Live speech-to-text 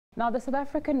Now, the South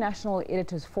African National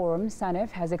Editors Forum, SANEF,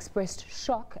 has expressed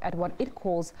shock at what it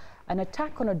calls an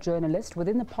attack on a journalist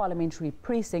within the Parliamentary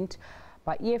precinct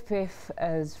by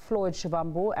EFF's Floyd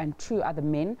Shivambu and two other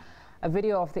men. A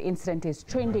video of the incident is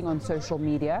trending on social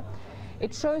media.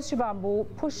 It shows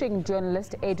Shivambu pushing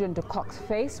journalist Adrian de Kock's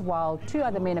face while two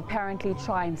other men apparently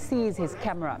try and seize his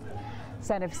camera.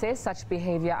 SANEF says such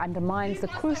behavior undermines the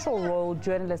crucial role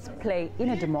journalists play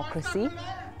in a democracy.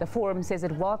 The forum says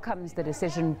it welcomes the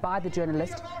decision by the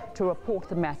journalist to report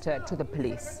the matter to the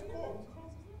police.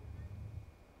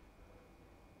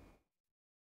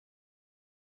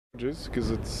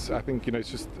 Because I think, it's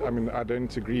just, I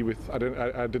don't agree with,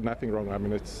 I did nothing wrong.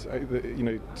 It's,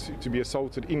 to be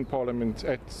assaulted in Parliament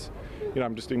at,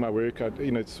 I'm just doing my work. I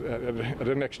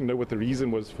don't actually know what the reason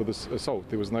was for this assault.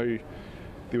 There was no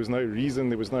reason.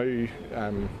 There was no.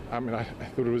 I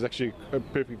thought it was actually a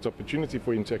perfect opportunity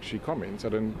for him to actually comment. I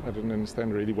didn't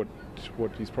understand really what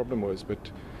his problem was.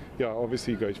 But yeah,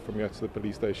 obviously go from here to the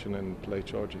police station and lay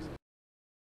charges.